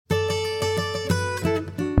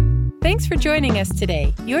Thanks for joining us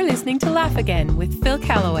today. You're listening to Laugh Again with Phil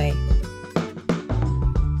Callaway.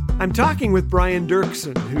 I'm talking with Brian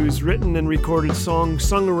Doerksen, who's written and recorded songs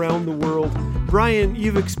sung around the world. Brian,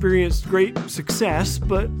 you've experienced great success,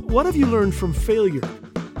 but what have you learned from failure?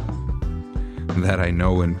 That I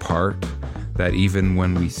know in part that even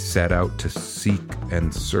when we set out to seek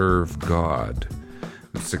and serve God,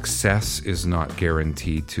 success is not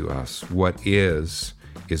guaranteed to us. What is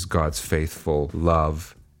God's faithful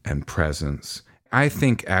love and presence. I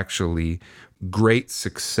think actually great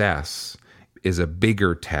success is a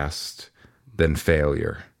bigger test than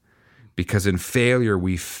failure. Because in failure,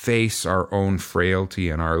 we face our own frailty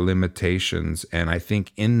and our limitations. And I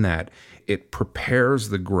think in that, it prepares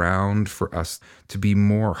the ground for us to be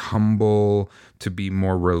more humble, to be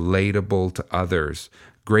more relatable to others.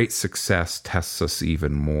 Great success tests us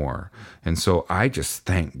even more. And so I just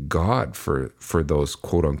thank God for those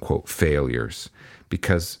quote-unquote failures,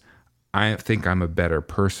 because I think I'm a better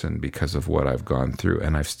person because of what I've gone through,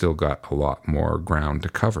 and I've still got a lot more ground to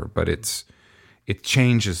cover. But it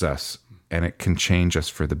changes us, and it can change us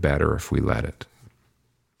for the better if we let it.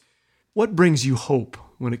 What brings you hope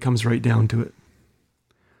when it comes right down to it?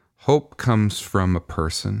 Hope comes from a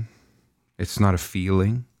person. It's not a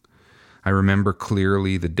feeling. I remember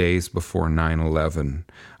clearly the days before 9/11.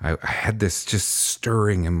 I had this just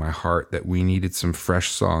stirring in my heart that we needed some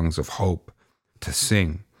fresh songs of hope to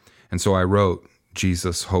sing. And so I wrote,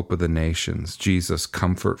 Jesus, hope of the nations, Jesus,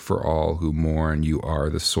 comfort for all who mourn, you are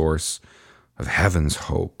the source of heaven's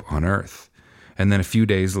hope on earth. And then a few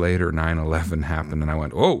days later, 9/11 happened, and I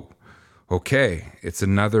went, oh, okay, it's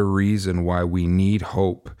another reason why we need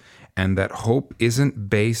hope, and that hope isn't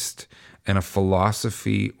based in a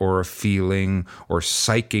philosophy or a feeling or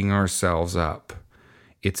psyching ourselves up.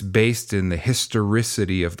 It's based in the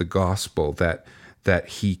historicity of the gospel, that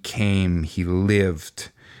he came, he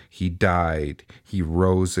lived, he died, he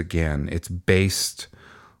rose again. It's based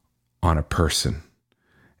on a person.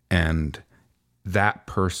 And that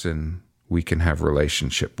person we can have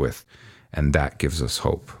relationship with, and that gives us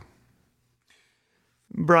hope.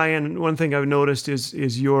 Brian, one thing I've noticed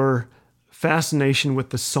is your fascination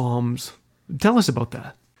with the Psalms. Tell us about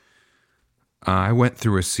that. I went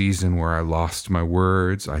through a season where I lost my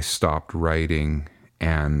words, I stopped writing,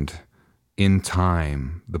 and in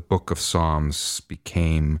time, the book of Psalms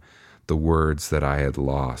became the words that I had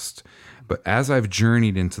lost. But as I've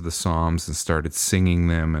journeyed into the Psalms and started singing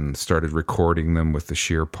them and started recording them with the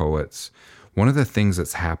Sheer Poets, one of the things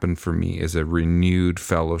that's happened for me is a renewed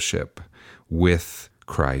fellowship with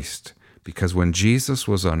Christ. Because when Jesus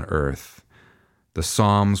was on earth, the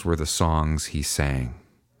Psalms were the songs he sang.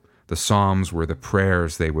 The Psalms were the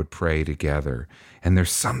prayers they would pray together. And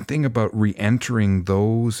there's something about re-entering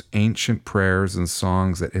those ancient prayers and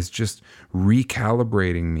songs that is just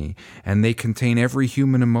recalibrating me. And they contain every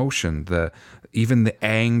human emotion, even the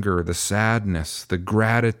anger, the sadness, the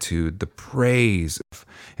gratitude, the praise.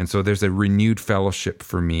 And so there's a renewed fellowship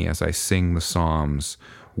for me as I sing the Psalms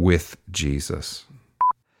with Jesus.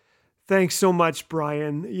 Thanks so much,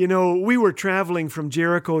 Brian. You know, we were traveling from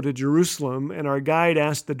Jericho to Jerusalem, and our guide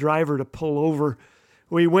asked the driver to pull over.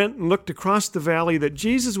 We went and looked across the valley that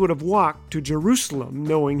Jesus would have walked to Jerusalem,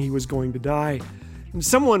 knowing he was going to die. And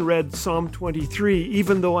someone read Psalm 23,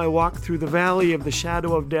 even though I walk through the valley of the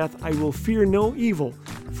shadow of death, I will fear no evil,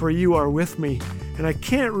 for you are with me. And I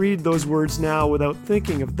can't read those words now without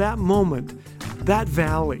thinking of that moment, that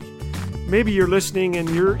valley. Maybe you're listening and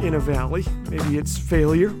you're in a valley. Maybe it's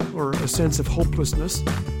failure or a sense of hopelessness.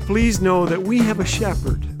 Please know that we have a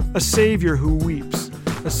shepherd, a Savior who weeps,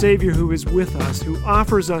 a Savior who is with us, who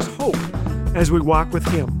offers us hope as we walk with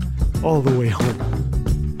him all the way home.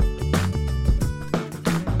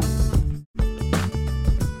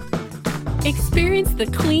 Experience the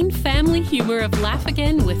clean family humor of Laugh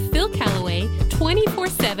Again with Phil Callaway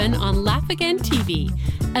 24/7 on Laugh Again TV.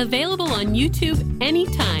 Available on YouTube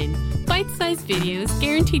anytime. Bite-sized videos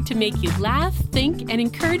guaranteed to make you laugh, think, and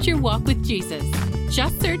encourage your walk with Jesus.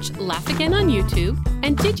 Just search Laugh Again on YouTube.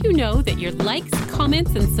 And did you know that your likes,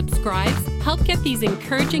 comments, and subscribes help get these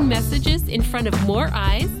encouraging messages in front of more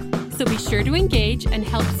eyes? So be sure to engage and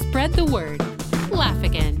help spread the word. Laugh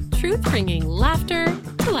Again, truth bringing laughter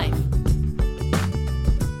to life.